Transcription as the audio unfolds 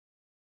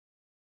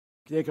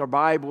Take our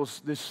Bibles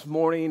this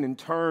morning and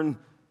turn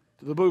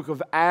to the book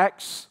of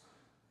Acts.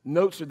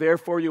 Notes are there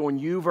for you on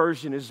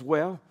YouVersion as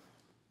well.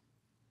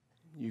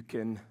 You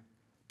can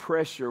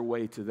press your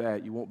way to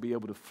that. You won't be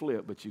able to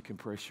flip, but you can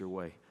press your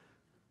way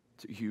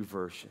to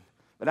YouVersion.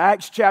 But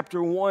Acts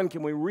chapter 1,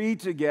 can we read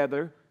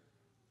together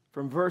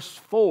from verse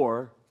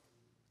 4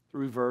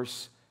 through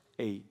verse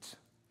 8?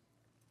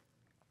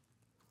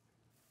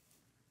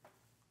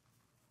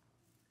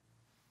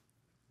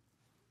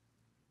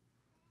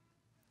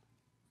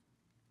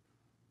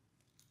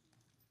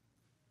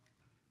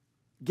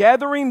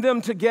 Gathering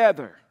them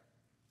together,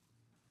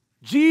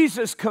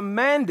 Jesus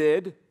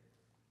commanded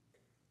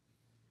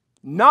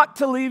not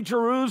to leave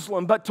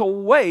Jerusalem, but to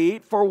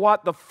wait for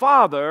what the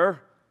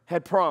Father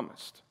had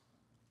promised,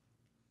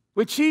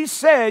 which he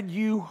said,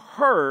 "You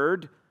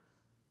heard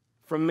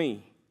from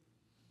me.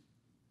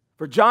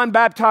 For John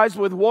baptized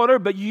with water,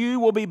 but you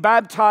will be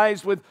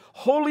baptized with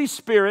Holy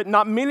Spirit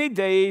not many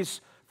days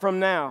from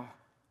now."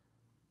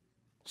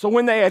 So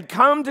when they had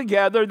come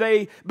together,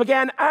 they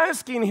began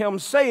asking him,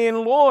 saying,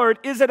 "Lord,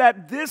 is it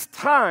at this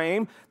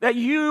time that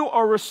you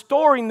are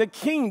restoring the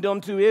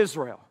kingdom to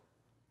Israel?"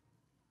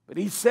 But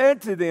he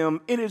said to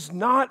them, "It is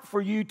not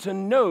for you to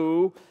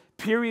know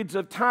periods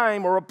of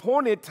time or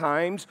appointed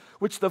times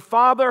which the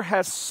Father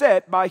has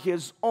set by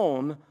his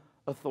own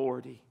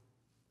authority.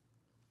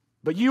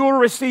 But you will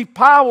receive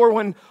power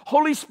when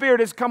Holy Spirit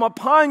has come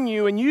upon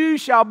you, and you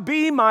shall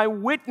be my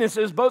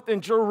witnesses both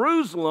in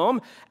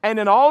Jerusalem and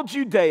in all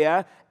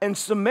Judea and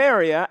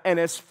Samaria and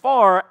as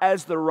far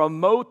as the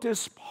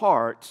remotest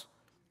part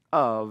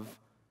of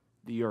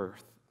the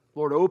earth."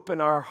 Lord,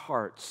 open our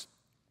hearts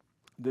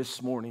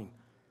this morning,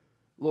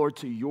 Lord,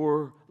 to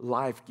your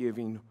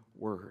life-giving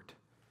word.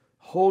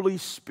 Holy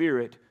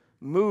Spirit,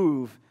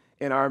 move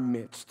in our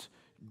midst,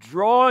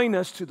 drawing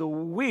us to the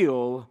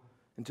will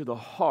and to the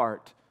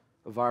heart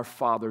of our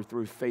Father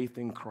through faith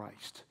in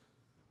Christ.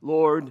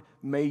 Lord,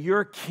 may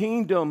your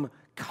kingdom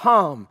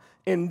come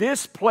in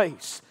this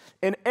place,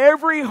 in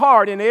every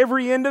heart, in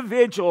every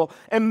individual,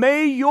 and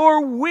may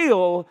your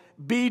will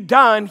be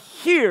done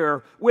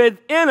here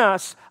within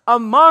us,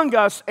 among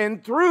us,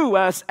 and through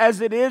us as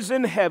it is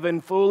in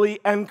heaven, fully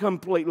and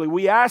completely.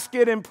 We ask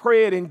it and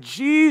pray it in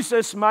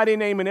Jesus' mighty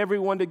name, and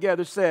everyone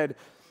together said,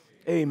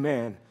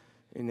 amen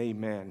and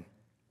amen.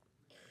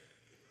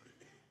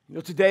 You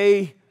know,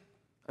 today,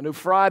 I know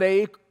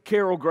Friday,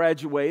 Carol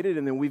graduated,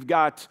 and then we've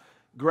got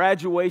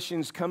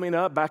graduations coming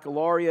up,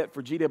 baccalaureate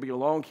for GW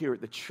Long here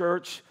at the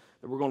church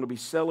that we're going to be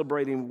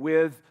celebrating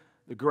with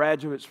the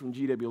graduates from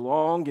GW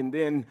Long, and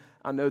then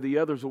I know the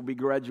others will be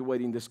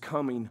graduating this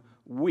coming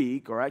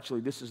week, or actually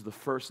this is the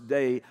first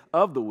day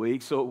of the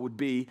week, so it would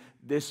be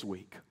this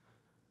week.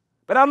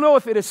 But I don't know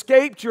if it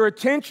escaped your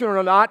attention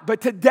or not,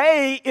 but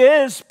today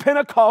is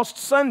Pentecost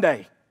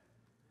Sunday.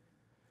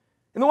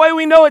 And the way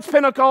we know it's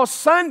Pentecost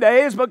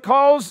Sunday is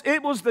because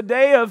it was the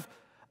day of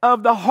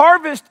the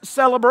harvest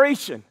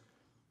celebration.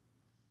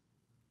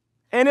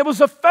 And it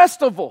was a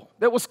festival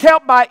that was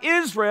kept by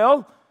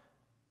Israel.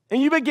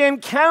 And you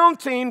begin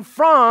counting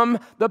from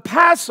the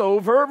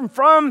Passover. And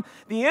from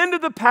the end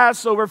of the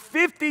Passover,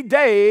 50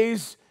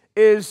 days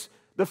is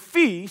the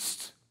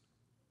feast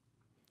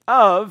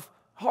of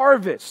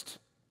harvest,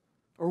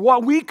 or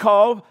what we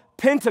call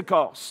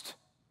Pentecost.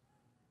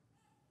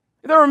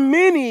 There are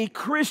many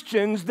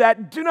Christians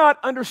that do not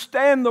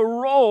understand the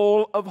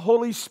role of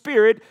Holy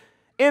Spirit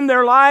in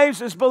their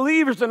lives as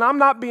believers, and I'm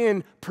not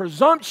being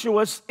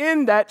presumptuous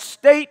in that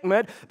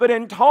statement, but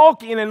in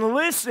talking and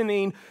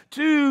listening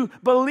to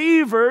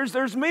believers,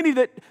 there's many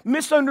that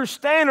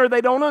misunderstand or they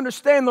don't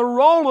understand the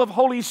role of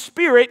Holy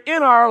Spirit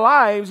in our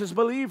lives as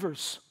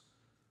believers.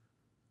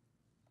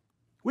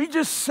 We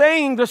just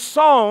sang the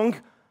song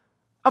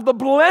of the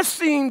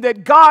blessing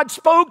that God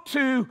spoke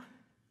to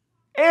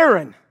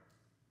Aaron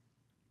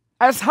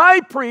as high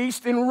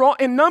priest in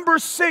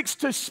Numbers 6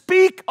 to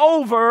speak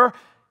over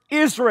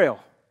Israel.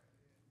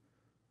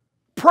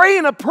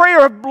 Praying a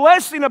prayer of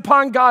blessing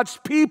upon God's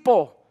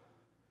people.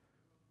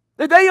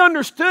 That they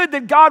understood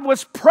that God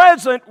was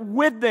present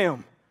with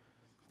them.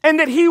 And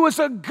that He was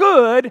a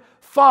good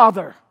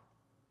Father.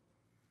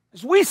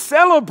 As we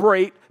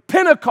celebrate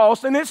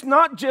Pentecost, and it's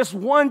not just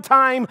one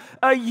time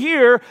a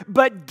year,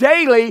 but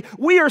daily,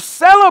 we are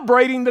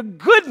celebrating the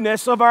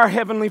goodness of our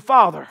Heavenly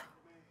Father.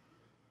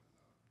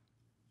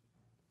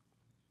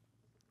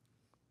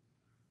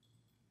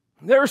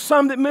 There are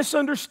some that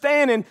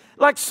misunderstand, and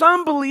like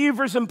some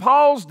believers in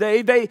Paul's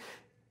day,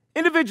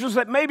 individuals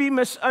that maybe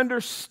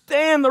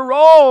misunderstand the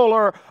role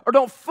or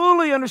don't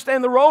fully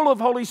understand the role of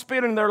Holy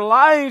Spirit in their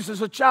lives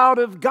as a child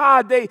of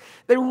God, they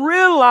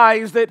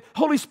realize that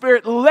Holy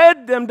Spirit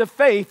led them to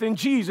faith in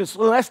Jesus.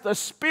 Unless the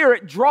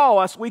Spirit draw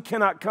us, we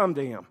cannot come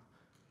to Him.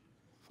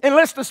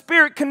 Unless the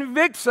Spirit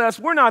convicts us,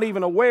 we're not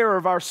even aware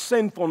of our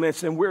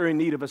sinfulness and we're in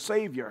need of a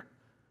Savior.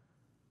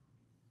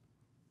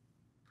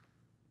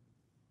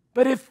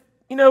 But if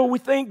we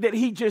think that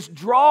He just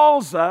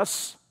draws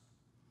us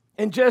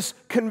and just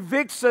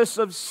convicts us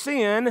of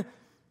sin,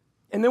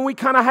 and then we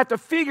kind of have to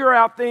figure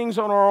out things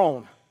on our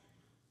own.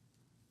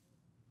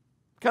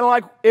 Kind of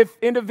like if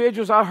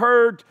individuals, I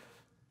heard,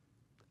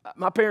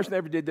 my parents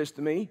never did this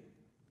to me.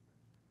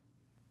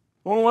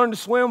 Want to learn to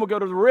swim, we'll go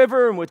to the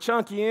river and we'll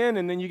chunk you in,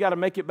 and then you got to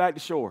make it back to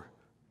shore.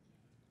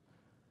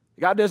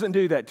 God doesn't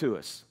do that to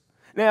us.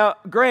 Now,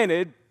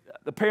 granted,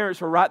 the parents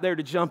were right there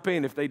to jump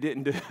in if they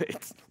didn't do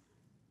it.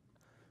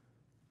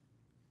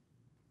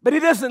 But He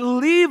doesn't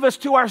leave us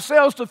to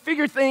ourselves to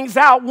figure things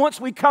out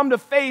once we come to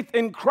faith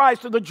in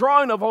Christ, to the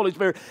drawing of Holy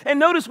Spirit. And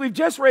notice we've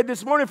just read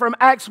this morning from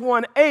Acts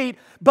 1:8,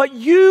 but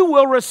you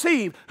will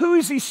receive. Who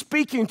is He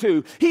speaking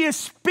to? He is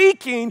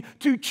speaking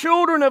to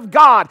children of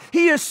God.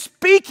 He is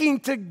speaking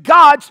to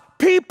God's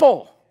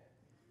people,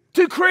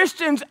 to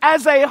Christians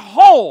as a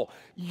whole.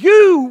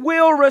 You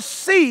will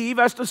receive,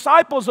 as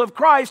disciples of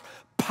Christ,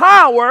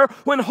 power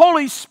when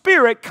Holy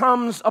Spirit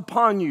comes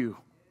upon you.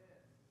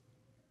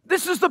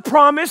 This is the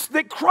promise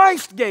that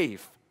Christ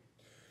gave.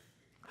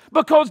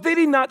 Because did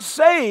He not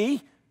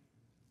say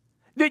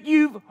that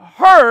you've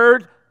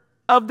heard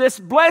of this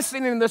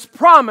blessing and this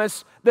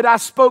promise that I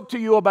spoke to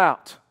you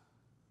about?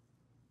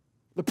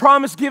 The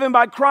promise given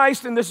by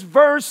Christ in this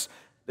verse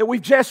that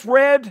we've just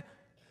read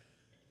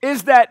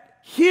is that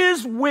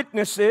His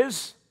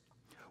witnesses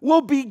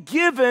will be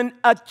given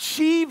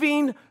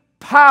achieving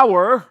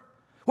power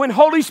when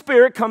Holy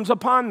Spirit comes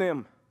upon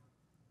them.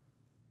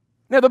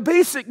 Now, the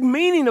basic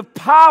meaning of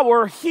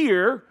power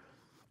here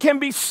can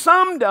be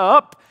summed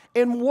up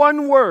in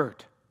one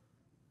word: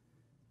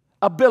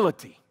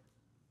 ability.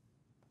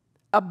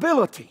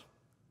 Ability.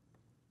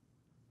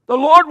 The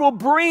Lord will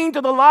bring to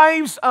the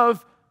lives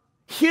of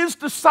His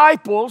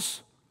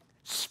disciples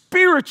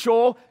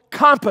spiritual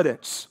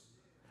competence,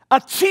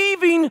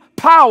 achieving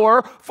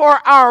power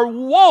for our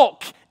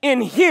walk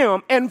in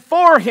Him and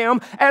for Him,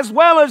 as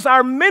well as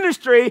our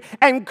ministry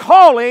and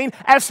calling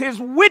as His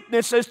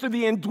witnesses to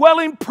the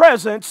indwelling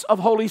presence of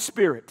Holy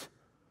Spirit.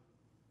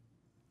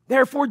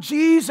 Therefore,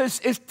 Jesus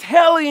is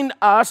telling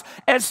us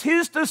as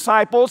His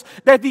disciples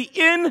that the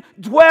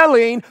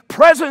indwelling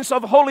presence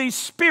of Holy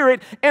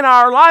Spirit in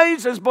our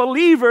lives as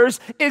believers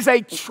is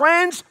a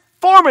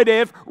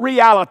transformative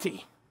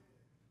reality.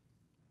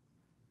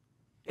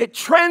 It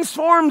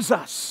transforms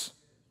us.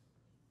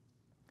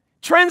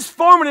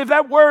 Transformative,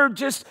 that word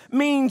just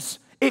means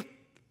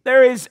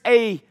there is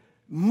a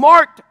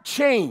marked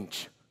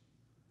change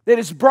that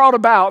is brought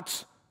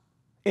about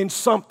in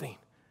something.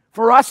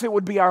 For us, it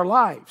would be our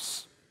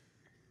lives.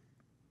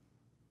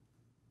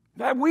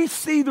 That we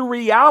see the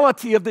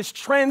reality of this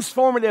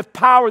transformative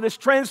power, this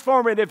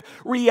transformative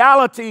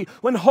reality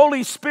when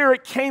Holy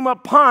Spirit came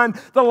upon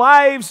the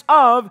lives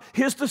of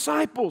His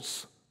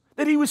disciples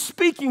that He was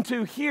speaking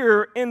to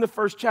here in the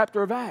first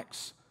chapter of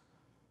Acts.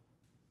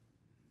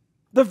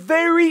 The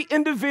very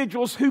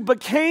individuals who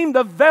became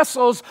the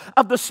vessels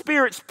of the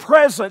Spirit's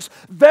presence,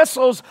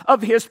 vessels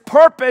of His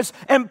purpose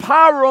and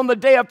power on the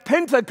day of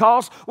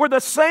Pentecost, were the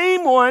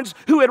same ones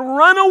who had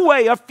run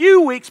away a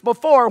few weeks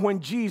before when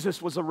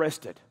Jesus was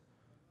arrested.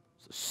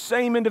 It's the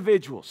same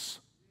individuals.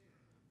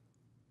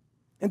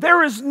 And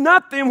there is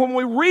nothing when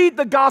we read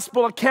the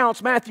gospel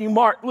accounts, Matthew,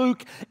 Mark,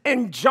 Luke,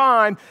 and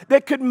John,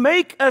 that could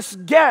make us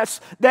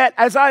guess that,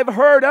 as I've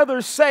heard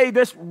others say,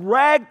 this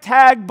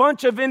ragtag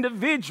bunch of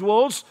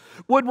individuals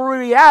would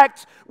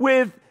react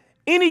with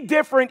any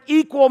different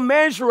equal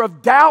measure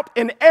of doubt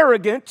and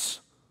arrogance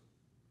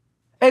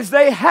as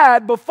they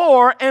had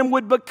before, and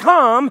would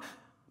become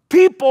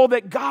people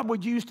that God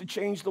would use to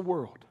change the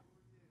world.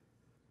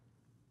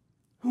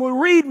 When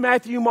we read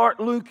Matthew, Mark,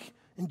 Luke,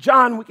 and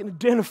John, we can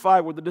identify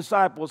with the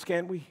disciples,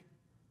 can't we?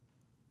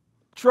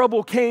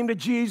 Trouble came to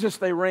Jesus,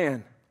 they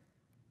ran.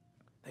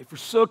 They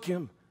forsook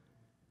Him.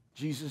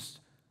 Jesus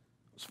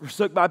was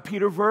forsook by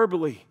Peter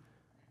verbally.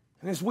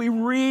 And as we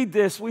read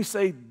this, we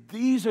say,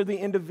 these are the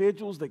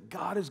individuals that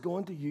God is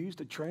going to use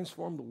to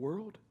transform the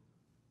world.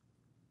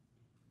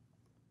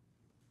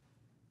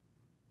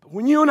 But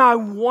when you and I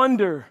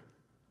wonder,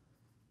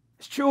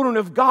 as children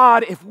of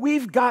God, if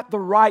we've got the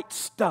right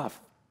stuff.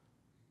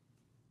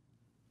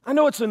 I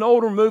know it's an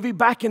older movie,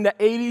 back in the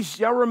 80s.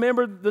 Y'all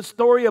remember the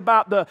story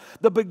about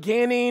the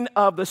beginning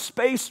of the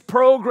space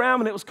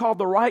program, and it was called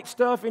The Right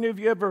Stuff? Any of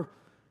you ever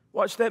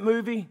watched that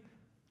movie?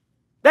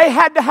 They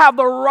had to have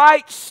the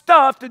right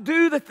stuff to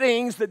do the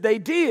things that they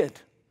did.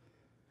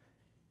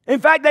 In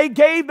fact, they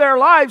gave their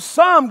lives,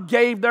 some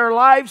gave their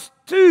lives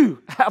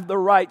to have the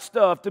right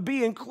stuff, to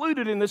be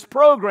included in this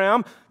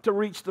program to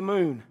reach the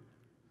moon.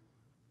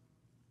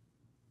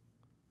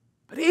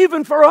 But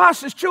even for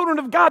us as children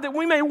of God, that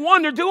we may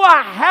wonder, do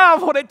I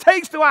have what it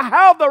takes? Do I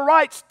have the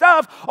right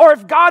stuff? Or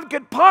if God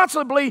could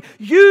possibly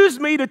use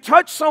me to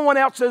touch someone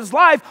else's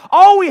life,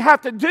 all we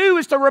have to do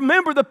is to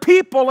remember the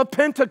people of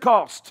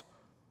Pentecost.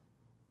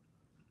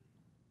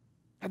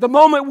 At the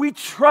moment we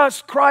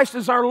trust Christ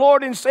as our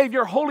Lord and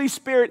Savior, Holy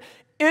Spirit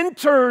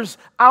enters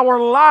our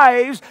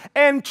lives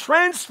and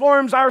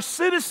transforms our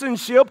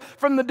citizenship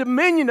from the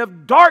dominion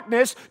of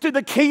darkness to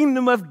the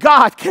kingdom of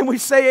God. Can we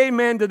say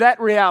amen to that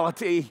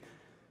reality?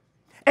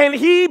 And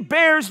He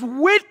bears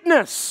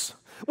witness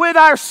with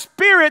our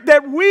spirit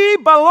that we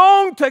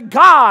belong to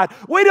God.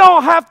 We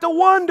don't have to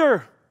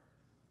wonder.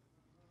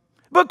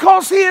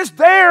 Because He is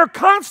there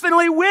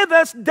constantly with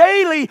us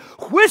daily,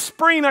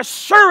 whispering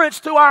assurance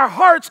to our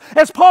hearts,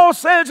 as Paul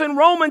says in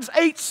Romans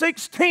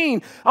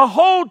 8:16, a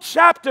whole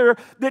chapter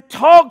that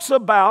talks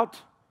about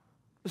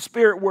the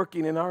Spirit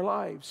working in our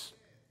lives.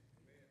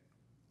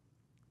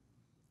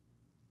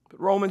 But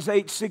Romans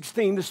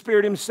 8:16, the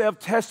Spirit Himself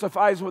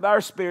testifies with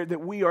our spirit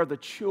that we are the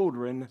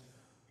children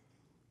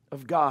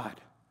of God.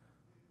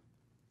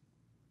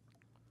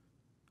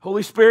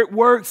 Holy Spirit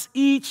works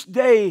each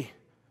day.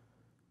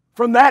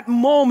 From that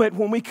moment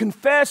when we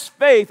confess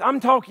faith, I'm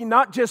talking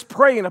not just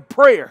praying a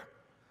prayer,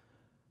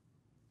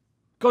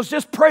 because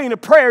just praying a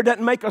prayer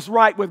doesn't make us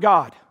right with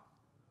God.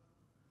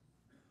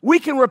 We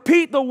can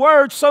repeat the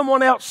words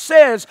someone else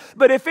says,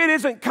 but if it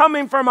isn't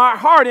coming from our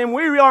heart and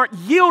we aren't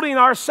yielding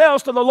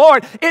ourselves to the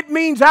Lord, it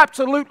means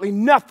absolutely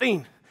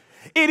nothing.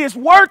 It is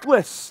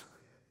worthless.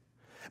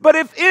 But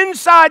if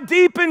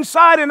deep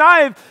inside, and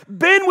I have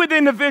been with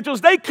individuals,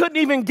 they couldn't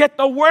even get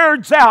the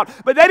words out.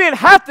 But they didn't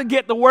have to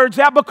get the words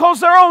out because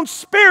their own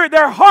spirit,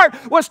 their heart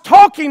was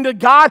talking to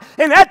God.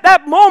 And at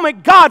that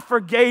moment, God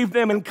forgave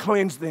them and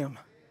cleansed them.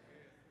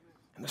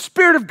 And the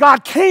Spirit of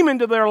God came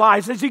into their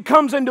lives as He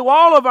comes into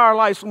all of our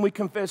lives when we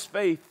confess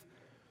faith.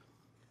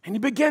 And He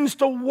begins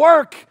to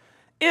work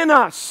in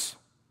us.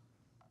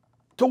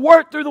 To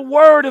work through the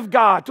Word of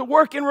God, to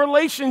work in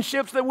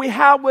relationships that we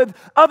have with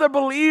other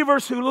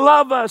believers who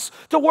love us,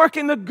 to work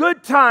in the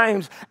good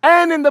times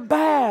and in the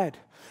bad,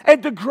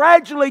 and to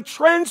gradually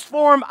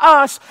transform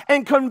us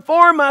and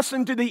conform us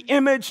into the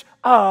image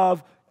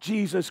of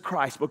Jesus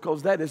Christ,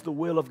 because that is the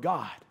will of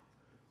God,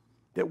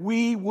 that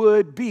we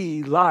would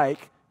be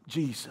like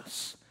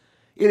Jesus.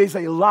 It is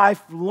a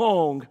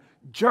lifelong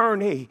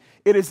journey.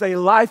 It is a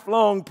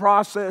lifelong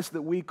process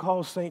that we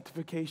call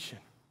sanctification.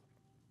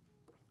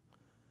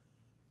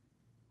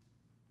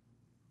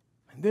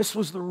 This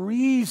was the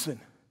reason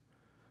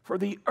for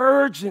the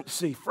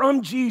urgency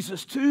from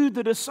Jesus to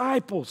the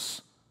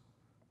disciples,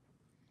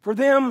 for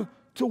them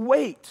to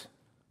wait.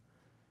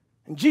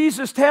 And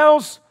Jesus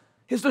tells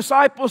His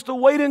disciples to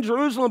wait in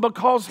Jerusalem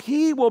because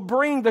He will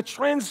bring the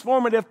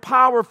transformative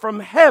power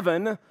from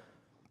heaven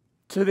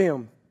to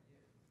them.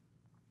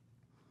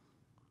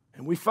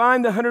 And we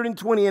find the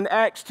 120 in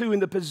Acts 2 in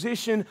the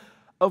position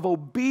of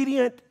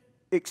obedient,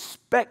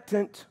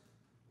 expectant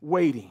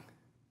waiting.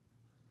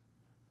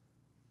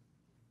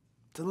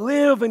 To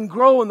live and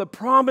grow in the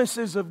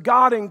promises of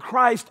God in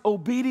Christ,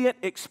 obedient,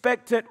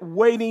 expectant,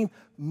 waiting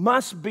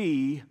must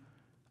be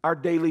our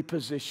daily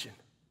position.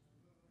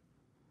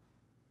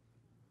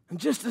 And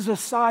just as a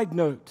side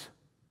note,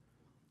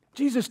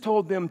 Jesus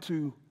told them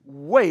to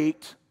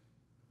wait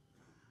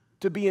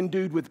to be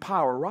endued with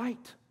power,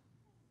 right?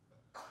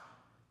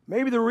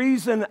 Maybe the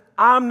reason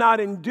I'm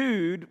not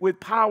endued with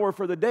power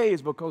for the day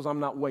is because I'm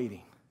not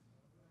waiting.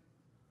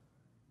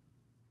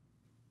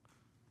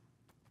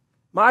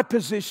 My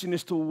position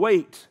is to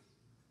wait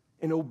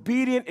in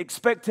obedient,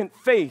 expectant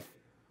faith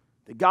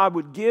that God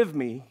would give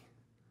me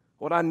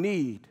what I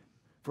need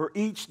for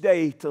each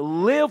day to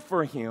live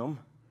for Him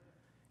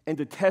and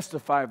to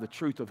testify of the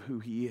truth of who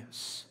He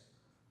is.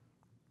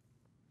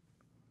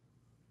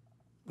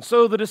 And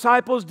so the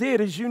disciples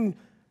did, as you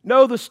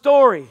know the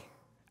story,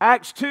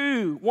 Acts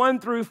 2, 1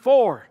 through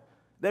 4.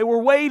 They were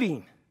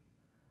waiting.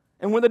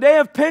 And when the day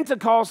of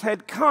Pentecost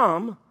had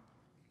come,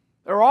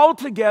 they were all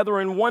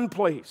together in one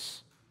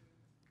place.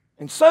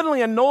 And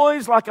suddenly a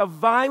noise like a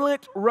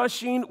violent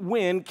rushing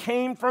wind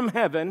came from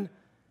heaven,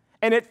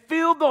 and it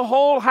filled the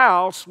whole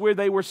house where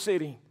they were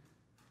sitting.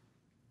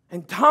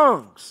 And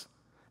tongues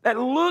that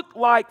looked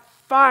like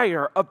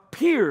fire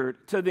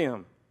appeared to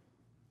them,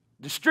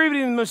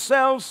 distributing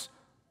themselves,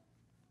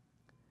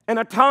 and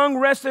a tongue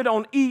rested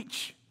on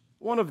each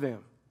one of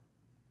them.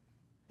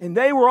 And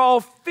they were all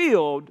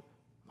filled with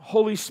the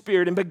Holy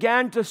Spirit and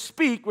began to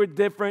speak with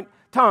different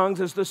tongues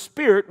as the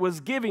Spirit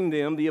was giving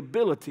them the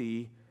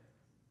ability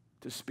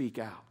to speak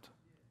out.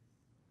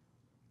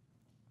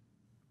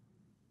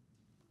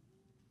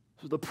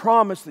 So the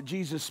promise that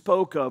Jesus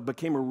spoke of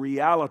became a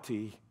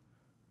reality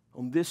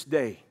on this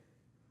day,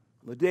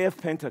 the day of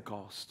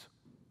Pentecost,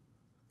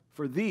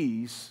 for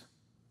these,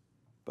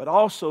 but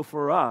also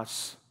for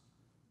us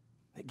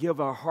that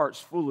give our hearts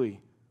fully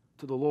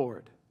to the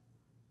Lord.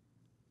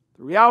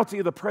 The reality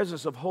of the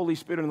presence of Holy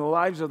Spirit in the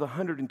lives of the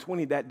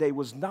 120 that day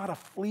was not a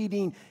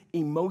fleeting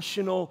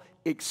emotional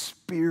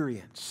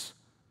experience.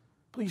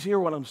 Please hear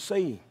what I'm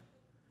saying.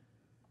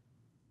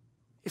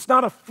 It's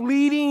not a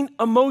fleeting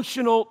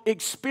emotional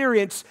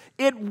experience.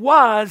 It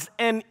was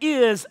and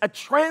is a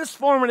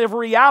transformative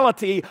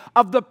reality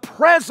of the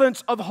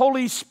presence of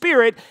Holy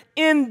Spirit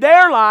in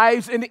their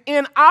lives and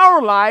in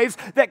our lives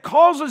that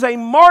causes a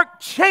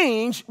marked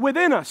change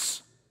within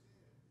us.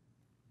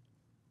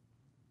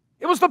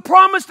 It was the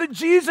promise that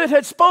Jesus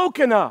had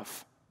spoken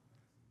of.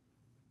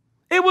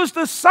 It was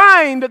the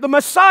sign that the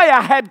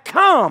Messiah had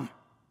come.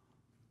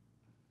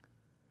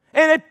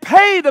 And it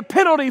paid the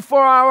penalty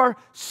for our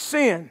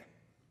sin.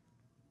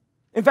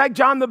 In fact,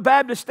 John the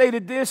Baptist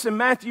stated this in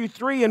Matthew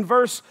 3 and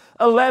verse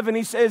 11.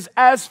 He says,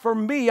 "As for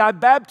me, I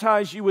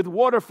baptize you with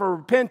water for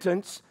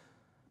repentance,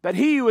 But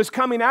he who is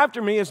coming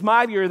after me is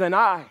mightier than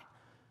I,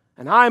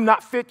 and I am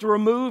not fit to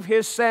remove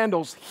his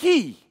sandals.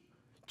 He,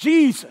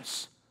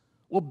 Jesus,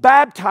 will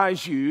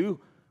baptize you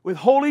with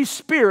Holy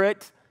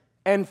Spirit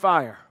and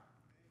fire.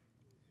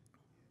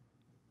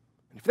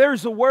 If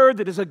there's a word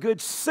that is a good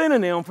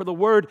synonym for the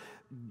word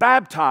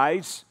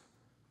baptize,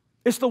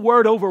 it's the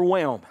word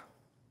overwhelm.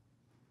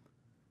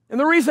 And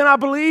the reason I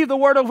believe the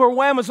word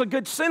overwhelm is a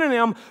good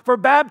synonym for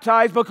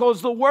baptize,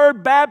 because the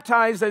word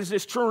baptize, as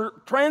is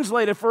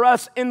translated for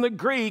us in the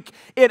Greek,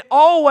 it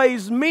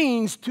always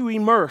means to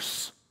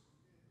immerse.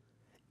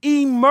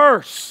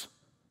 Immerse.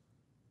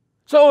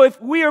 So if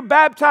we are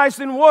baptized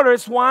in water,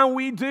 it's why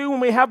we do when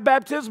we have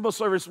baptismal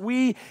service.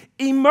 We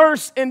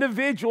immerse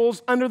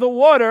individuals under the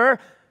water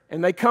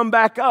and they come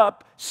back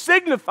up,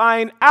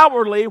 signifying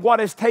outwardly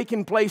what has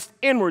taken place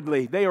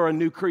inwardly. They are a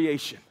new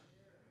creation.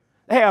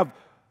 They have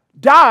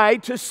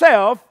died to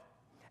self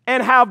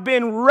and have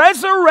been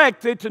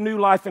resurrected to new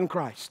life in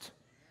Christ.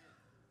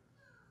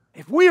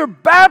 If we are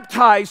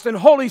baptized in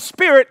Holy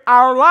Spirit,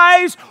 our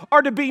lives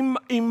are to be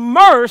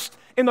immersed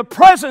in the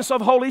presence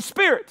of Holy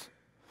Spirit.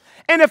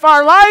 And if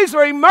our lives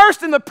are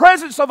immersed in the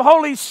presence of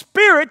Holy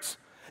Spirit,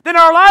 then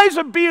our lives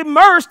will be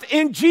immersed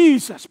in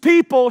Jesus.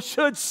 People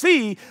should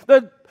see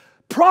the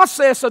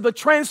process of the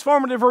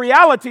transformative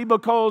reality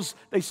because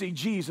they see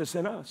Jesus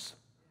in us.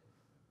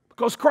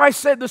 Because Christ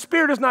said the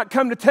Spirit has not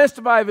come to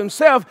testify of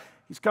himself,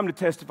 he's come to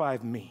testify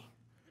of me.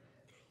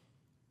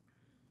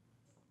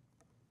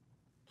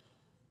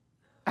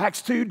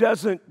 Acts 2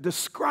 doesn't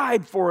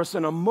describe for us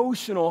an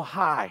emotional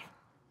high,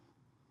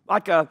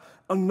 like a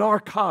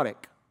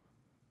narcotic.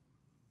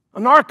 A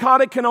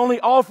narcotic can only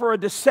offer a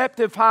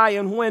deceptive high,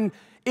 and when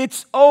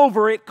it's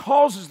over, it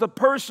causes the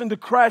person to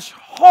crash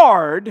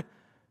hard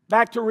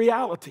back to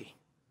reality.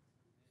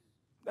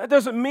 That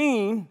doesn't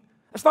mean,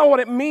 that's not what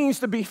it means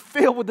to be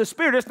filled with the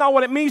Spirit. It's not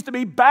what it means to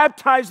be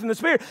baptized in the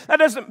Spirit.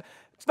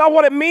 It's not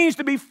what it means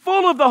to be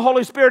full of the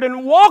Holy Spirit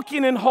and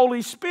walking in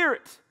Holy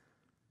Spirit.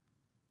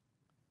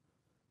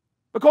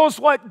 Because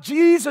what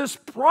Jesus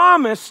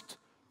promised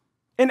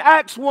in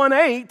Acts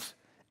 1:8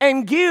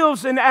 and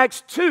gives in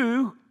Acts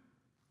 2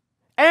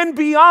 and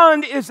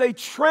beyond is a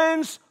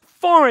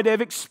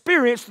transformative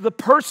experience to the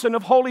person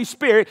of Holy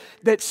Spirit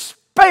that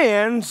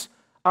spans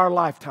our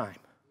lifetime.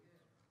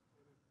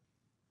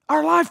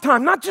 Our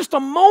lifetime, not just a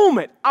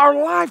moment, our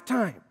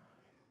lifetime.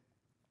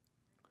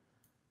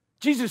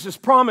 Jesus'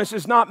 promise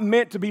is not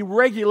meant to be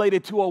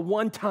regulated to a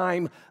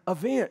one-time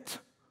event.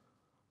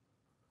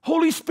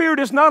 Holy Spirit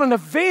is not an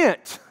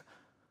event.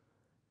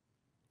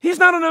 He's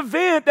not an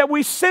event that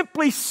we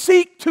simply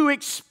seek to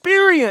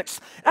experience.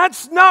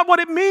 That's not what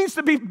it means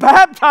to be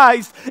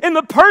baptized in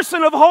the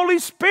person of Holy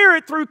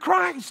Spirit through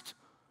Christ.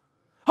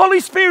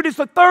 Holy Spirit is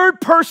the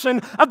third person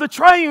of the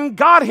triune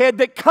Godhead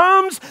that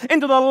comes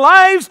into the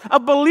lives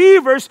of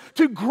believers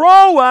to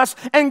grow us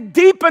and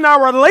deepen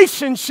our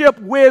relationship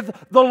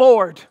with the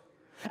Lord.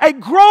 A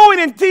growing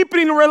and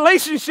deepening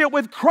relationship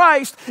with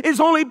Christ is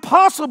only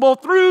possible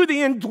through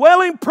the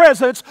indwelling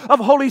presence of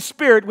Holy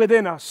Spirit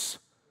within us.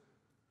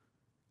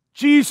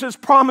 Jesus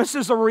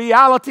promises a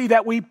reality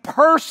that we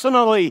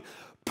personally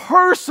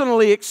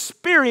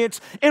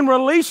experience in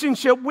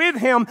relationship with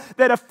Him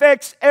that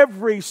affects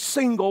every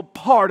single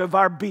part of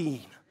our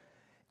being.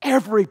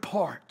 Every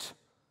part.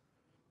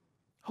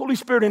 Holy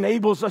Spirit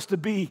enables us to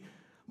be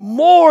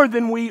more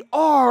than we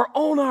are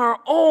on our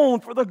own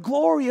for the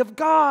glory of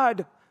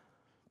God.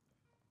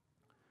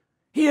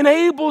 He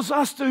enables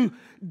us to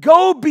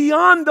go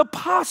beyond the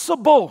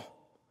possible.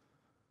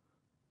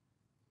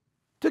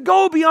 To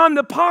go beyond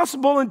the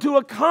possible and to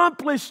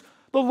accomplish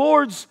the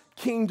Lord's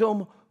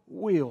kingdom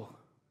will.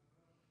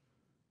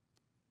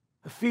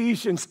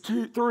 Ephesians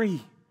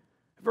 3,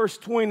 verse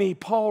 20,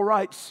 Paul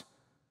writes,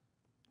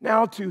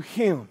 "Now to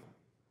Him,"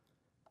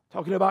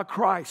 talking about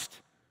Christ,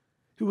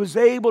 "who was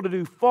able to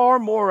do far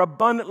more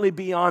abundantly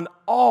beyond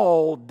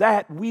all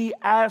that we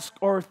ask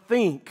or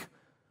think."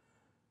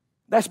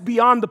 That's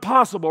beyond the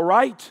possible,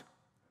 right?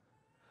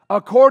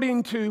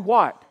 According to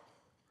what?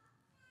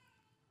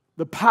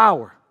 The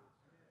power,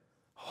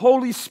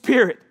 Holy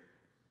Spirit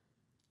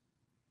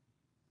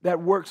that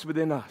works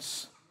within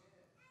us.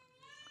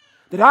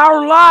 That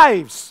our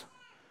lives,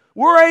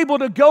 we're able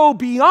to go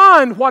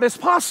beyond what is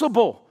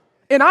possible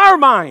in our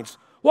minds,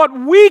 what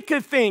we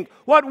could think,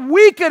 what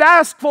we could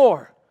ask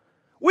for.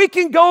 We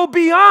can go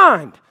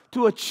beyond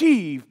to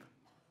achieve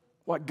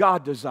what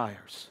God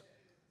desires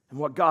and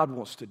what God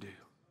wants to do.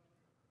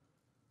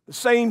 The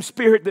same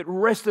Spirit that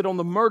rested on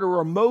the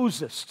murderer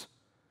Moses,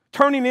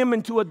 turning him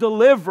into a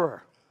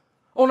deliverer,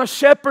 on a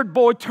shepherd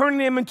boy,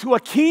 turning him into a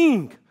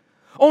king,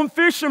 on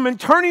fishermen,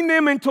 turning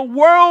them into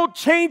world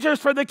changers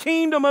for the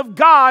kingdom of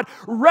God,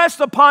 rest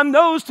upon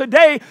those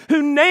today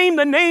who name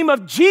the name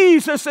of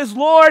Jesus as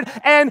Lord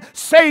and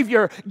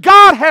Savior.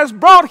 God has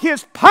brought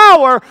His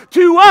power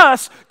to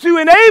us to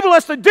enable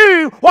us to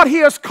do what He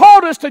has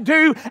called us to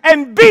do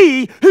and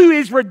be who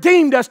He's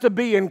redeemed us to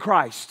be in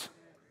Christ.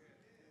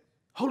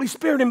 Holy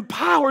Spirit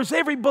empowers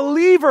every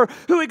believer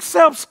who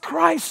accepts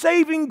Christ's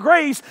saving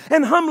grace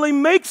and humbly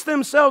makes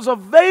themselves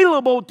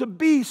available to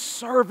be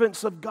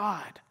servants of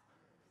God.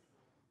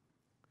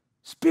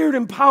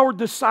 Spirit-empowered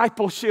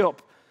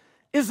discipleship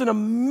is an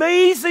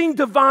amazing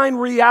divine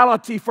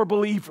reality for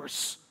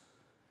believers.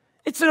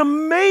 It's an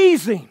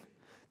amazing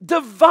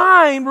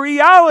divine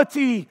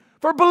reality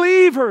for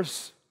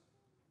believers.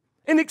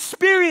 And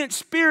experienced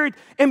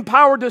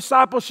Spirit-empowered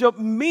discipleship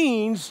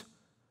means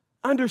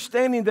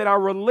understanding that our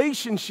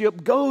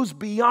relationship goes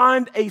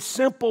beyond a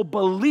simple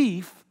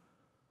belief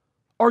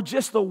or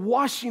just the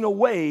washing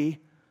away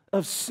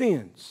of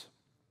sins.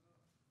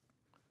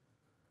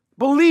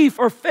 Belief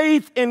or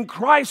faith in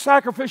Christ's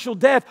sacrificial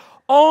death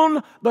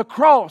on the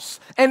cross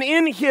and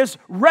in His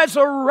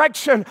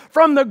resurrection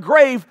from the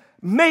grave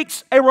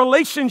makes a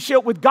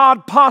relationship with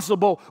God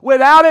possible.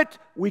 Without it,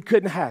 we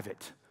couldn't have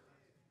it.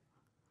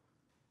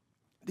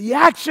 The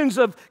actions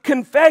of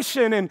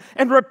confession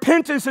and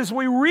repentance as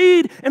we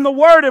read in the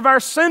Word of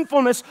our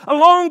sinfulness,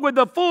 along with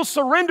the full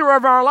surrender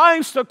of our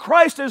lives to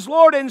Christ as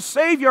Lord and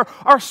Savior,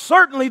 are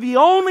certainly the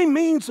only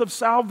means of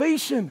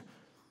salvation.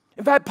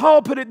 In fact,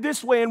 Paul put it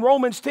this way in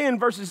Romans 10,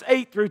 verses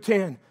 8 through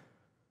 10.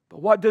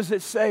 But what does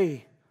it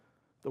say?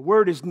 The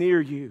Word is near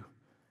you,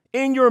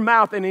 in your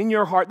mouth and in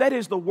your heart. That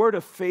is the word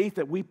of faith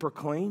that we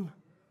proclaim.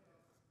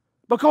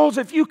 Because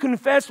if you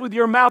confess with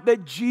your mouth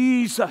that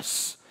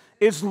Jesus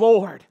is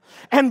Lord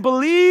and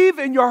believe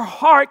in your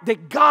heart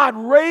that God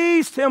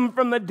raised Him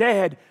from the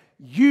dead,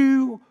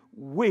 you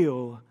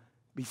will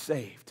be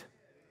saved.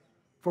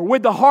 For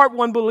with the heart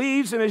one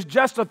believes and is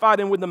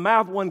justified, and with the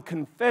mouth one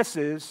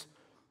confesses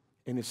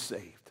and is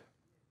saved.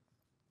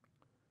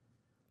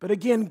 But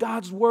again,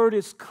 God's Word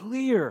is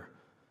clear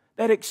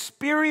that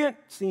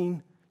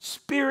experiencing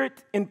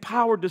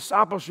Spirit-empowered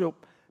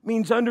discipleship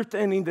means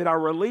understanding that our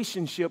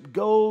relationship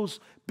goes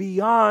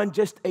beyond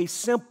just a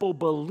simple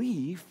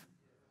belief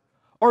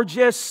or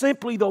just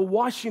simply the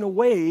washing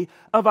away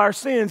of our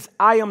sins.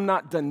 I am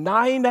not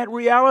denying that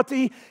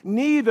reality,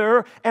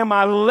 neither am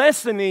I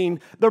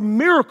lessening the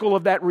miracle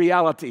of that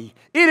reality.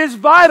 It is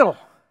vital.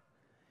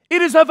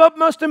 It is of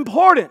utmost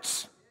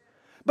importance.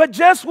 But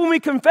just when we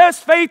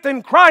confess faith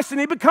in Christ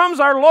and He becomes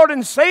our Lord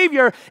and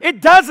Savior,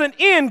 it doesn't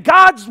end.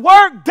 God's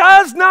work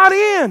does not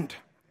end.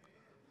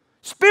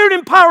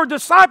 Spirit-empowered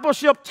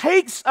discipleship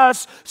takes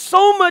us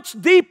so much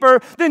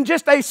deeper than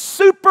just a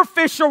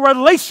superficial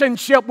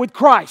relationship with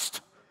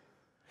Christ.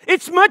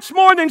 It's much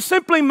more than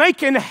simply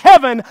making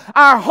heaven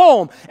our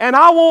home. And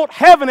I want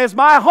heaven as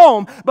my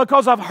home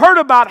because I've heard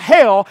about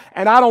hell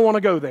and I don't want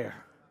to go there.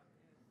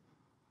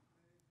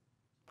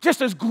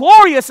 Just as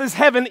glorious as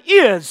heaven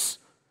is,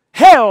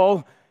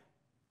 hell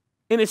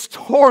in its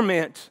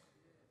torment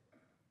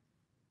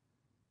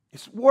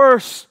is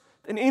worse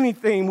than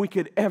anything we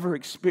could ever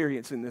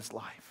experience in this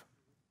life.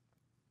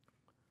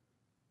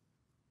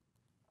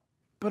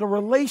 But a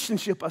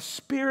relationship, a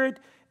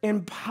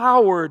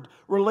Spirit-empowered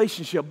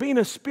relationship, being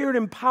a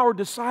Spirit-empowered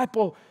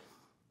disciple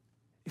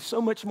is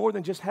so much more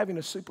than just having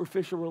a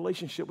superficial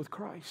relationship with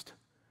Christ.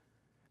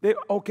 That,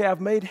 okay,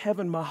 I've made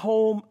heaven my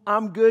home.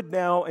 I'm good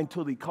now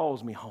until He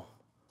calls me home.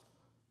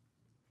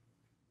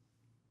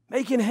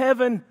 Making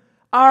heaven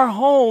our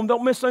home,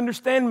 don't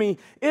misunderstand me,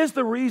 is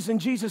the reason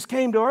Jesus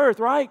came to earth,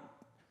 right?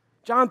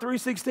 John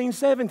 3:16,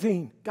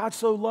 17. God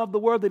so loved the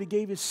world that He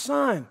gave His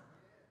Son.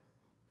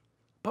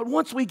 But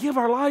once we give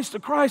our lives to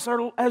Christ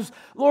as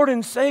Lord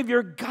and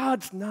Savior,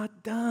 God's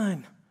not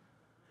done.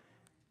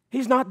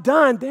 He's not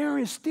done. There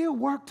is still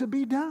work to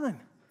be done.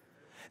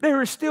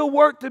 There is still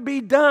work to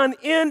be done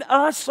in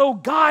us so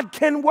God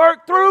can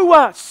work through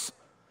us.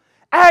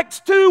 Acts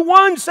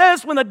 2:1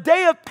 says when the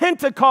day of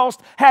Pentecost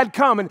had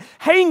come, and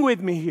hang with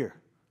me here.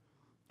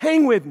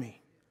 Hang with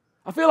me.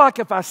 I feel like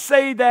if I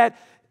say that,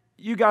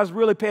 you guys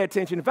really pay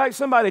attention. In fact,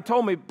 somebody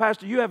told me,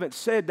 Pastor, you haven't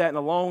said that in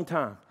a long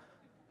time.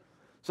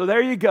 So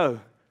there you go.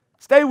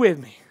 Stay with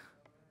me.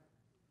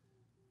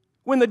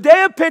 When the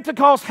day of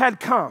Pentecost had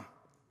come,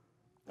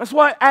 that's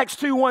what Acts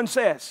 2:1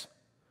 says.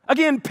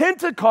 Again,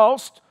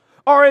 Pentecost,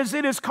 or as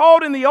it is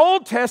called in the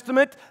Old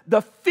Testament,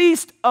 the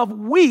Feast of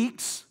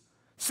Weeks,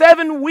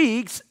 7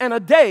 weeks and a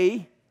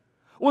day,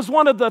 was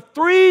one of the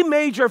 3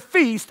 major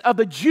feasts of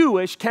the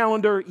Jewish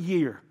calendar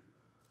year.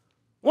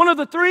 One of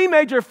the 3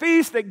 major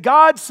feasts that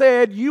God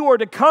said you are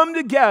to come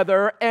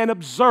together and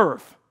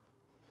observe.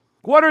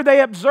 What are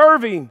they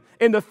observing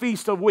in the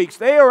Feast of Weeks?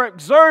 They are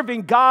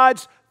observing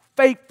God's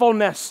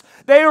faithfulness.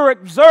 They are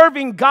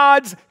observing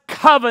God's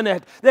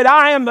covenant, that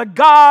I am the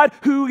God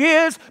who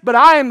is, but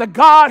I am the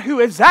God who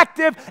is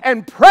active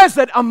and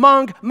present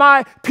among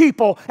my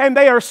people. And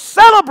they are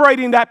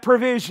celebrating that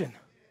provision.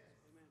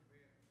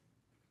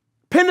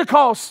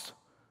 Pentecost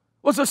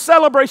was a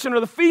celebration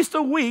of the Feast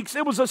of Weeks.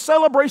 It was a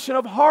celebration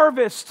of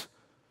harvest.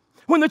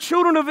 When the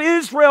children of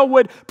Israel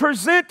would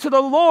present to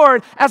the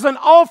Lord as an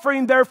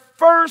offering their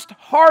first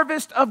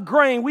harvest of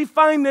grain. We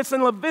find this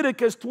in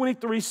Leviticus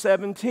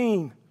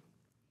 23:17.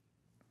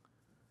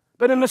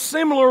 But in a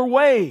similar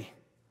way,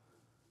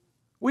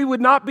 we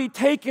would not be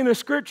taking a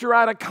scripture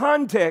out of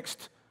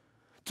context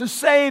to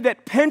say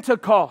that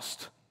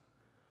Pentecost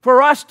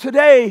for us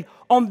today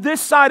on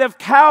this side of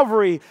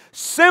Calvary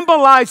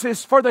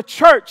symbolizes for the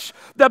church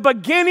the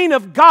beginning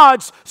of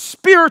God's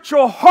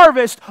spiritual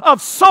harvest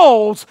of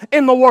souls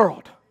in the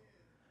world.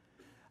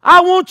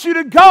 I want you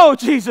to go,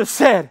 Jesus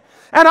said,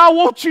 and I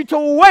want you to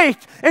wait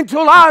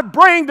until I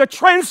bring the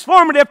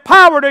transformative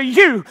power to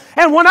you.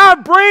 And when I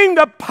bring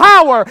the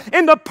power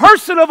in the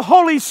person of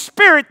Holy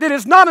Spirit, that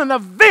is not an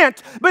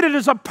event, but it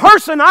is a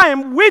person, I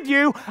am with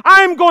you,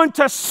 I am going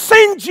to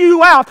send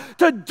you out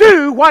to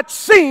do what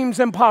seems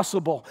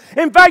impossible.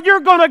 In fact, you're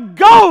going to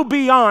go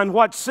beyond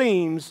what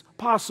seems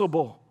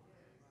possible.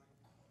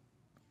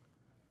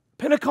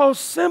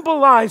 Pentecost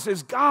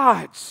symbolizes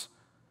God's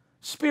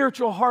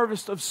spiritual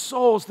harvest of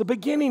souls, the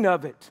beginning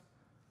of it.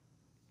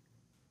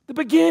 The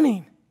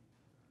beginning.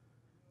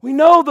 We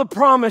know the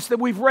promise that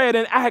we've read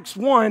in Acts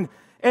 1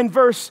 and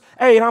verse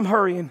 8. I'm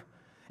hurrying.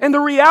 And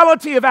the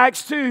reality of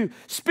Acts 2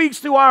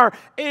 speaks to our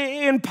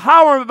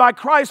empowerment by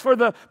Christ for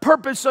the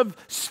purpose of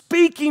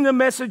speaking the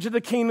message of the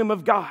kingdom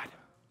of God.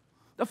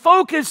 The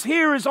focus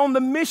here is on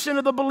the mission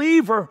of the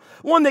believer,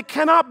 one that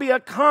cannot be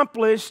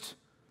accomplished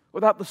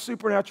without the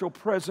supernatural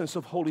presence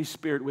of Holy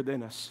Spirit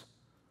within us.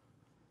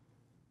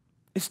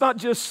 It's not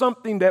just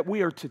something that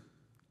we are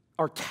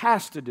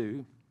tasked to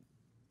do.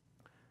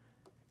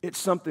 It's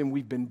something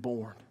we've been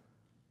born.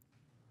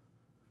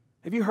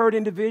 Have you heard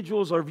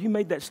individuals, or have you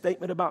made that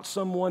statement about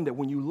someone that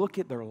when you look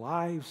at their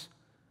lives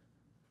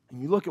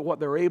and you look at what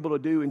they're able to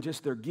do and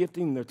just their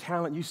gifting and their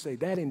talent, you say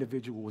that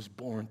individual was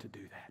born to do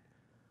that?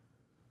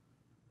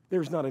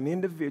 There's not an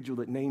individual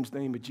that names the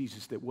name of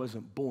Jesus that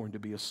wasn't born to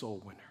be a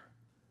soul winner.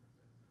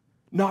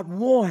 Not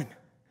one.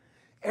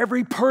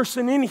 Every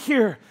person in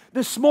here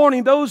this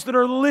morning, those that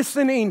are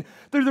listening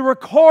through the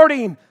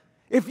recording,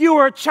 if you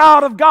are a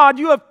child of God,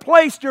 you have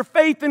placed your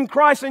faith in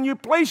Christ and you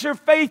place your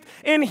faith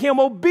in Him,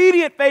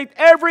 obedient faith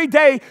every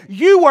day.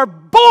 You were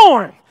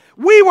born.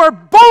 We were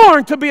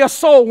born to be a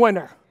soul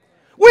winner.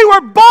 We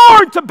were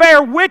born to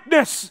bear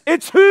witness.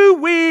 It's who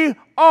we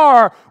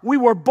are. We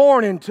were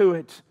born into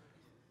it.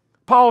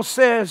 Paul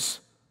says,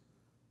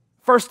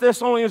 1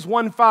 Thessalonians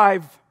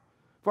 1:5,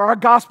 for our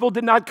gospel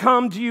did not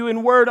come to you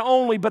in word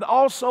only, but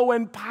also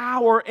in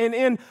power and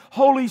in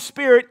Holy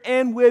Spirit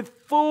and with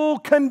full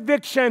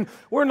conviction.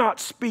 We're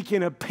not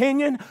speaking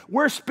opinion,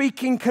 we're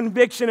speaking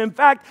conviction. In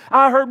fact,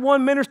 I heard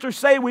one minister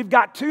say we've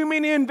got too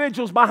many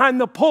individuals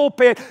behind the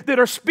pulpit that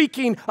are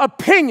speaking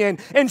opinion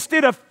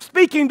instead of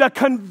speaking the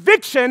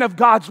conviction of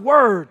God's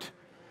Word.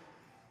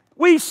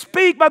 We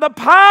speak by the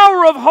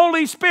power of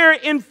Holy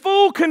Spirit in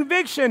full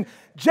conviction,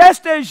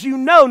 just as you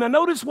know. Now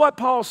notice what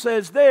Paul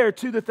says there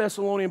to the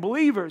Thessalonian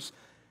believers.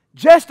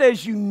 Just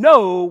as you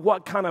know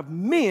what kind of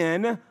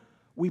men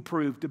we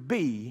prove to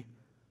be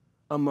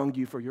among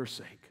you for your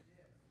sake.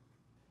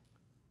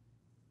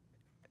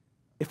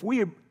 If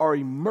we are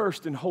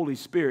immersed in Holy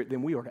Spirit,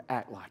 then we are to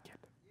act like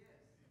it.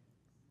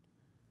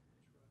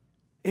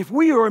 If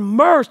we are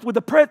immersed with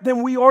the presence,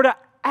 then we are to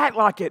act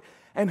like it.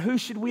 And who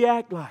should we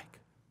act like?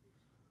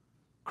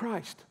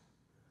 Christ.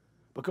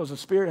 Because the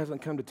Spirit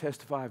hasn't come to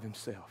testify of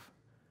Himself.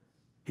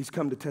 He's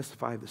come to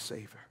testify of the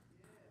Savior.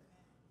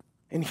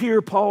 And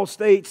here Paul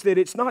states that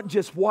it's not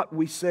just what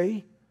we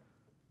say,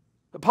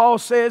 but Paul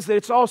says that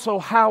it's also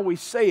how we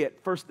say it,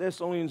 1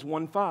 Thessalonians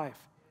 1:5.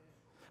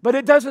 But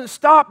it doesn't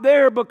stop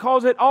there,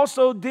 because it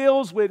also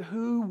deals with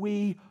who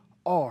we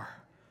are.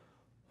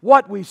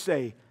 What we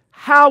say,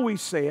 how we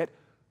say it,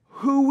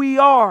 who we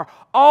are.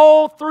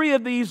 All three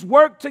of these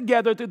work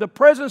together through the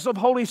presence of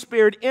Holy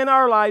Spirit in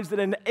our lives that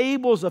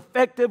enables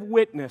effective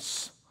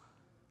witness.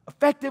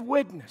 Effective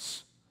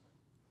witness.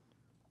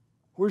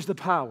 Where's the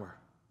power?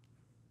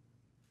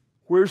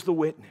 Where's the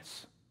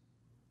witness?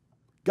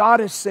 God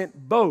has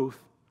sent both,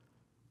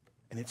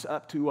 and it's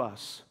up to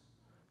us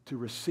to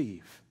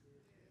receive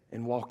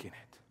and walk in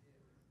it.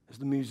 As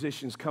the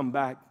musicians come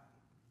back,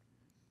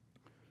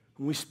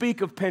 when we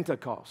speak of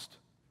Pentecost,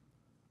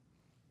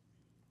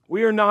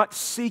 we are not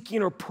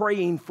seeking or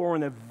praying for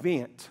an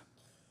event.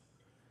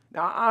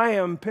 Now, I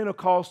am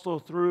Pentecostal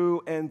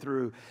through and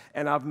through,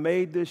 and I've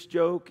made this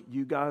joke.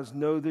 You guys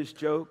know this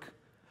joke.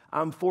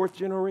 I'm fourth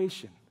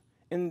generation.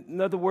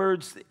 In other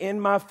words, in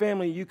my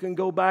family, you can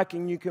go back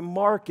and you can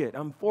mark it.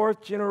 I'm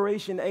fourth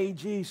generation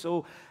AG,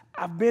 so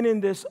I've been in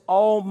this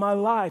all my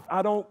life.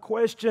 I don't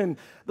question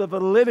the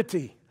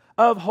validity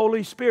of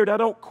Holy Spirit. I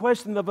don't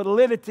question the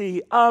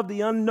validity of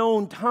the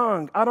unknown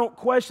tongue. I don't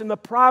question the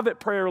private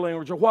prayer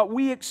language, or what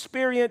we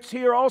experience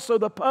here also,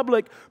 the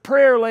public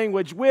prayer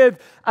language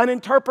with an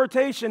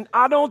interpretation.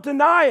 I don't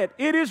deny it.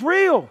 It is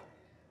real.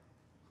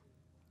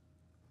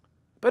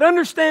 But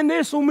understand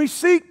this, when we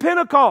seek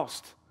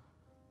Pentecost,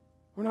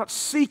 we're not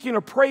seeking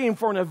or praying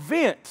for an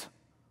event.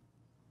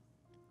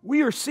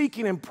 We are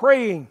seeking and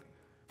praying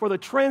for the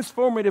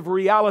transformative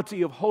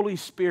reality of Holy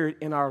Spirit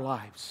in our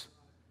lives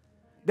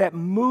that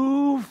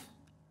move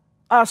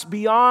us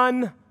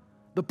beyond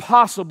the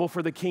possible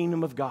for the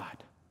kingdom of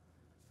God.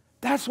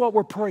 That's what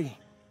we're praying.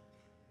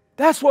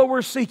 That's what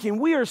we're seeking.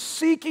 We are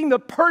seeking the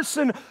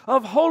person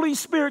of Holy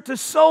Spirit to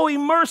so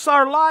immerse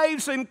our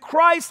lives in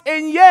Christ.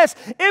 And yes,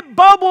 it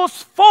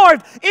bubbles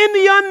forth in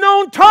the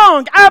unknown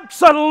tongue.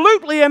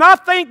 Absolutely. And I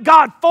thank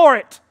God for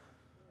it.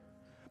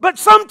 But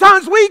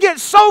sometimes we get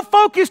so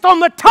focused on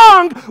the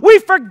tongue, we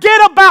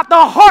forget about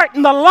the heart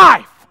and the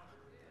life.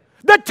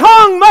 The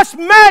tongue must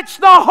match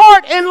the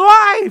heart and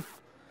life.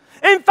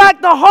 In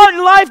fact, the heart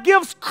and life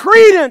gives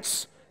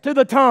credence to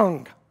the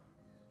tongue.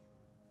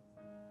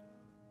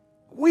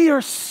 We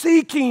are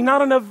seeking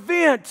not an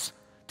event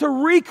to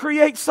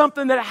recreate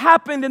something that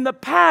happened in the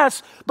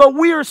past, but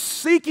we are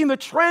seeking the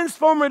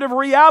transformative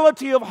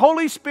reality of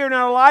Holy Spirit in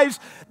our lives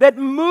that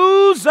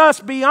moves us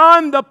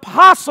beyond the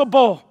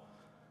possible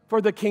for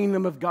the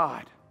kingdom of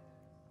God.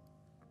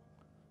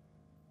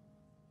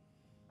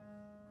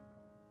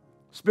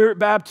 Spirit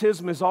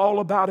baptism is all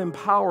about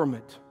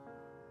empowerment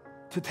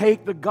to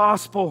take the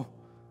gospel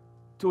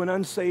to an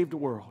unsaved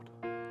world.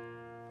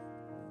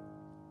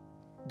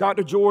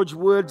 Dr. George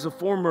Woods, a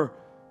former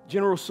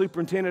general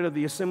superintendent of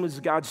the Assemblies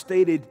of God,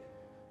 stated,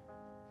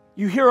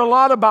 "You hear a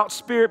lot about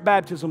Spirit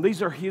baptism."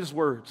 These are his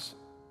words.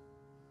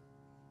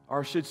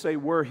 Or I should say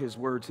were his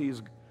words. He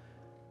has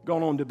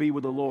gone on to be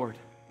with the Lord.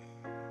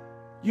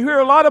 "You hear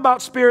a lot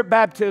about Spirit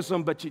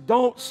baptism, but you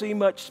don't see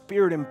much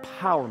Spirit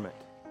empowerment.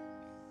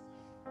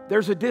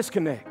 There's a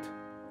disconnect.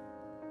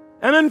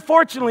 And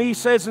unfortunately," he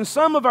says, "in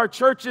some of our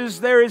churches,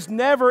 there is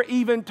never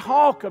even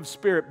talk of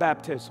Spirit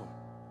baptism,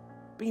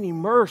 being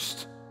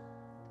immersed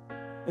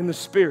in the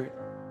Spirit."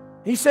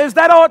 He says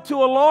that ought to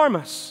alarm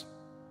us.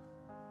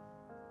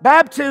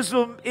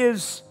 Baptism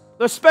is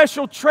the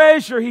special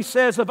treasure, he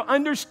says, of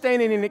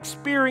understanding and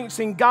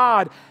experiencing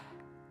God.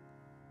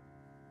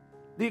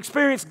 The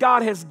experience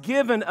God has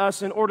given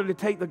us in order to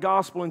take the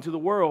gospel into the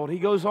world. He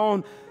goes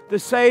on to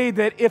say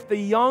that if the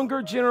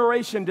younger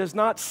generation does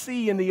not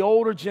see in the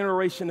older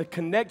generation a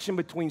connection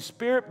between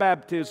Spirit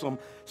baptism,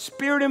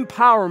 Spirit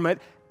empowerment,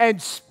 and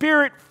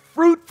Spirit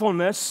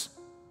fruitfulness,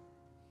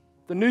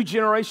 the new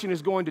generation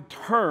is going to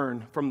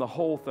turn from the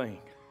whole thing.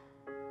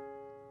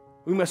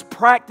 We must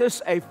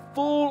practice a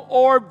full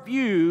orb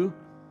view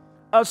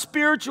of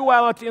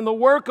spirituality and the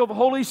work of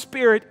Holy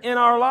Spirit in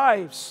our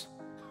lives.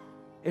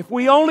 If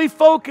we only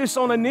focus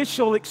on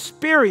initial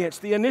experience,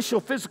 the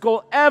initial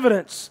physical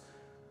evidence,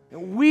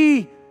 and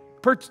we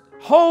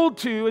hold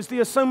to as the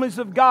Assemblies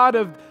of God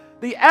of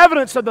the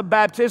evidence of the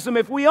baptism,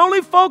 if we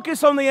only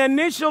focus on the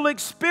initial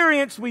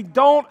experience, we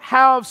don't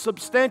have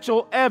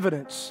substantial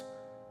evidence.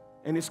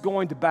 And it's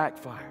going to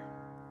backfire.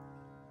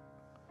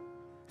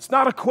 It's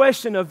not a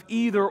question of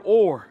either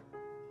or.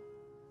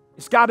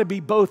 It's got to be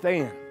both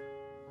and.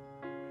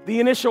 The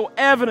initial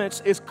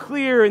evidence is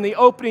clear in the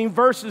opening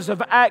verses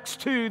of Acts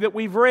 2 that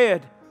we've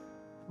read.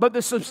 But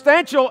the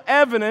substantial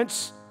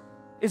evidence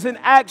is in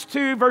Acts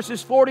 2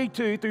 verses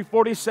 42 through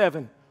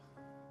 47.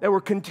 They were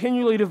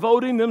continually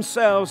devoting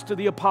themselves to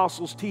the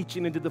apostles'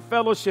 teaching and to the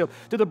fellowship,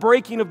 to the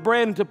breaking of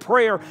bread and to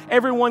prayer.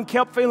 Everyone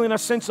kept feeling a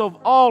sense of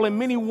awe, and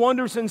many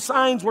wonders and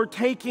signs were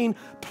taking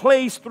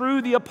place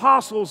through the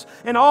apostles.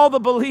 And all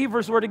the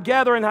believers were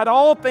together and had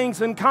all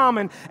things in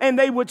common. And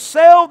they would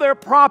sell their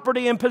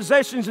property and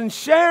possessions and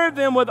share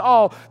them with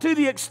all, to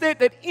the extent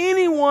that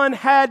anyone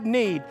had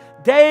need.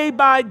 Day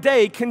by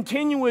day,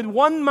 continuing with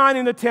one mind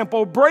in the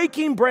temple,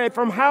 breaking bread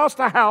from house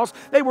to house.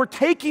 They were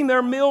taking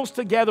their meals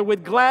together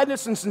with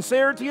gladness and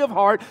sincerity of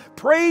heart,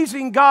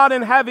 praising God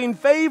and having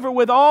favor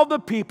with all the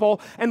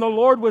people. And the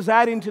Lord was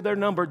adding to their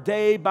number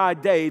day by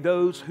day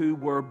those who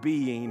were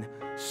being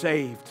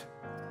saved.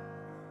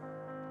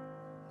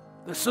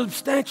 The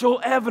substantial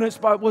evidence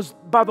was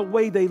by the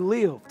way they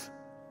lived.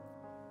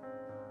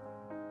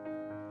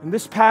 In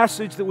this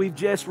passage that we've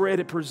just read,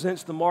 it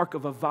presents the mark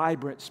of a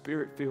vibrant,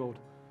 Spirit-filled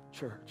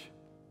church.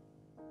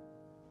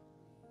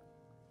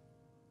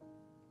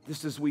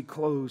 Just as we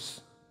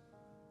close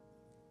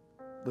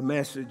the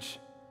message,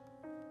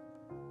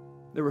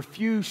 there were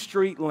few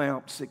street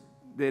lamps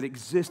that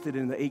existed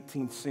in the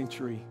 18th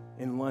century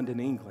in London,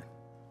 England.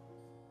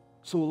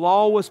 So a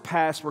law was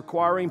passed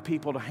requiring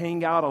people to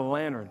hang out a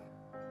lantern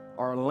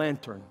or a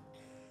lantern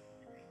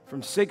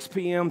from 6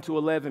 p.m. to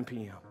 11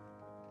 p.m.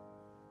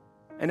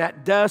 And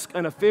at dusk,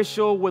 an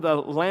official with a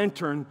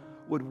lantern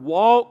would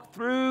walk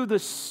through the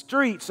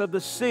streets of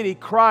the city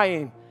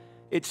crying,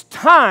 "It's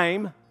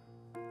time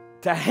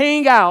to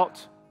hang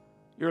out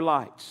your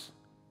lights."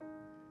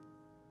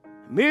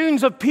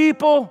 Millions of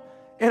people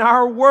in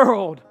our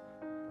world,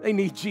 they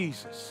need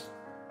Jesus.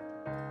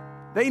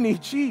 They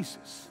need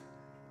Jesus.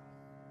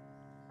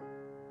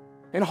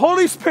 And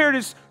Holy Spirit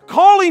is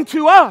calling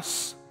to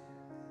us.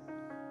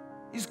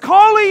 He's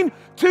calling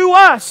to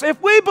us.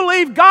 If we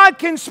believe God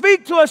can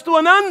speak to us through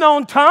an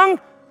unknown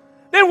tongue,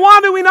 then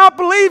why do we not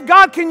believe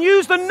God can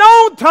use the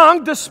known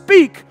tongue to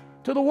speak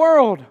to the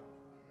world?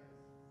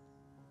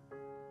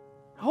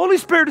 The Holy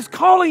Spirit is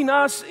calling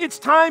us. It's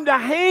time to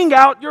hang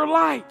out your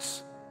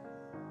lights.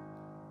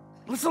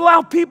 Let's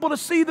allow people to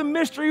see the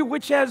mystery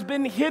which has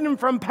been hidden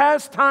from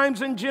past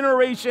times and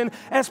generation.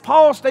 As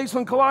Paul states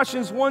in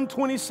Colossians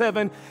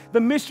 1:27,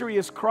 the mystery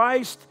is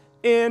Christ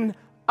in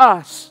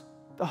us,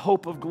 the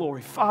hope of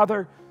glory.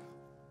 Father,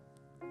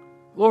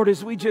 Lord,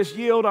 as we just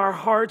yield our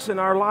hearts and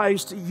our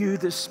lives to you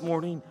this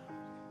morning,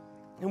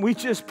 and we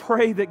just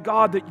pray that,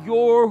 God, that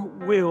your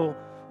will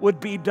would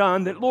be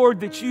done, that,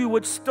 Lord, that you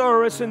would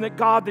stir us, and that,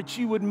 God, that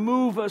you would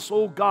move us,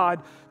 oh God,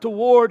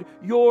 toward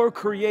your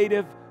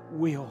creative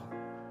will.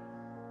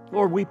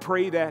 Lord, we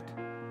pray that.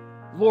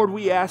 Lord,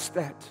 we ask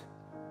that.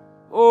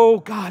 Oh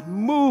God,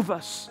 move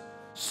us,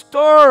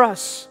 stir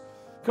us.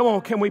 Come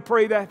on, can we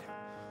pray that?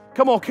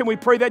 Come on, can we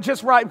pray that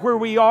just right where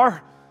we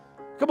are?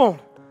 Come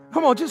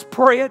on, just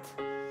pray it.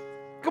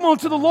 Come on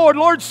to the Lord.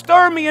 Lord,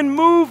 stir me and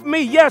move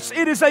me. Yes,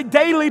 it is a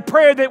daily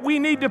prayer that we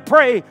need to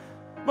pray.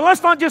 But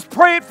let's not just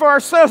pray it for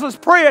ourselves. Let's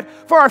pray it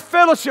for our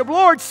fellowship.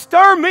 Lord,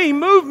 stir me,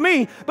 move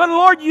me. But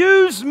Lord,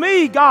 use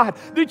me, God,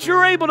 that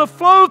you're able to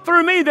flow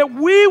through me, that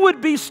we would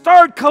be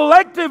stirred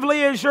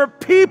collectively as your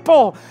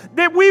people,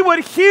 that we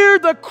would hear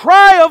the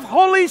cry of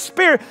Holy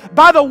Spirit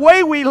by the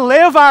way we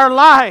live our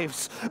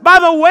lives, by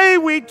the way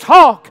we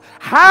talk,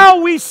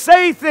 how we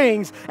say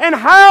things, and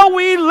how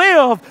we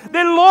live,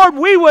 that, Lord,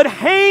 we would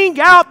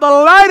hang out the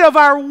light of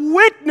our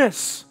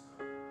witness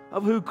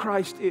of who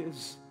Christ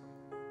is.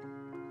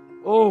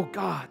 Oh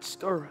God,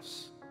 stir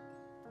us,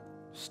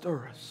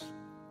 stir us,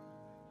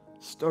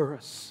 stir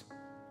us,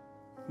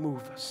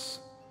 move us,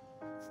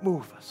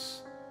 move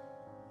us.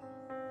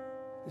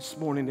 This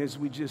morning, as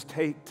we just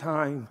take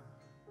time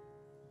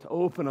to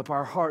open up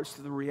our hearts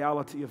to the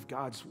reality of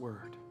God's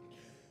Word,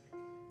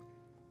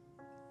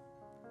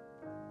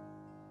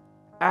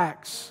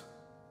 Acts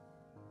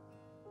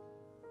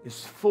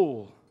is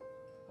full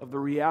of the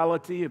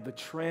reality of the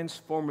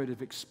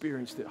transformative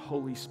experience that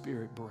Holy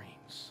Spirit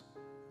brings.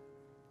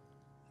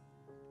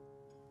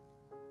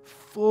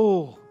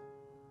 Full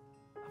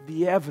of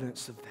the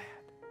evidence of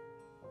that.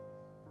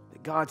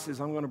 That God says,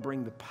 I'm going to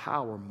bring the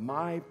power,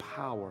 my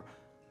power,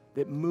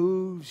 that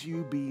moves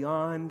you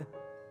beyond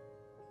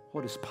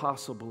what is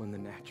possible in the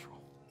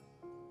natural.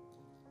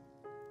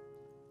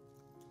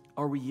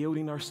 Are we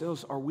yielding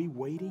ourselves? Are we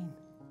waiting?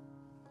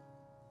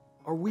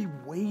 Are we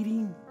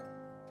waiting?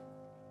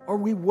 Are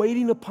we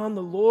waiting upon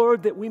the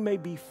Lord that we may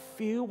be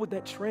filled with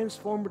that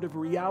transformative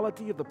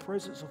reality of the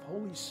presence of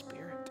Holy Spirit?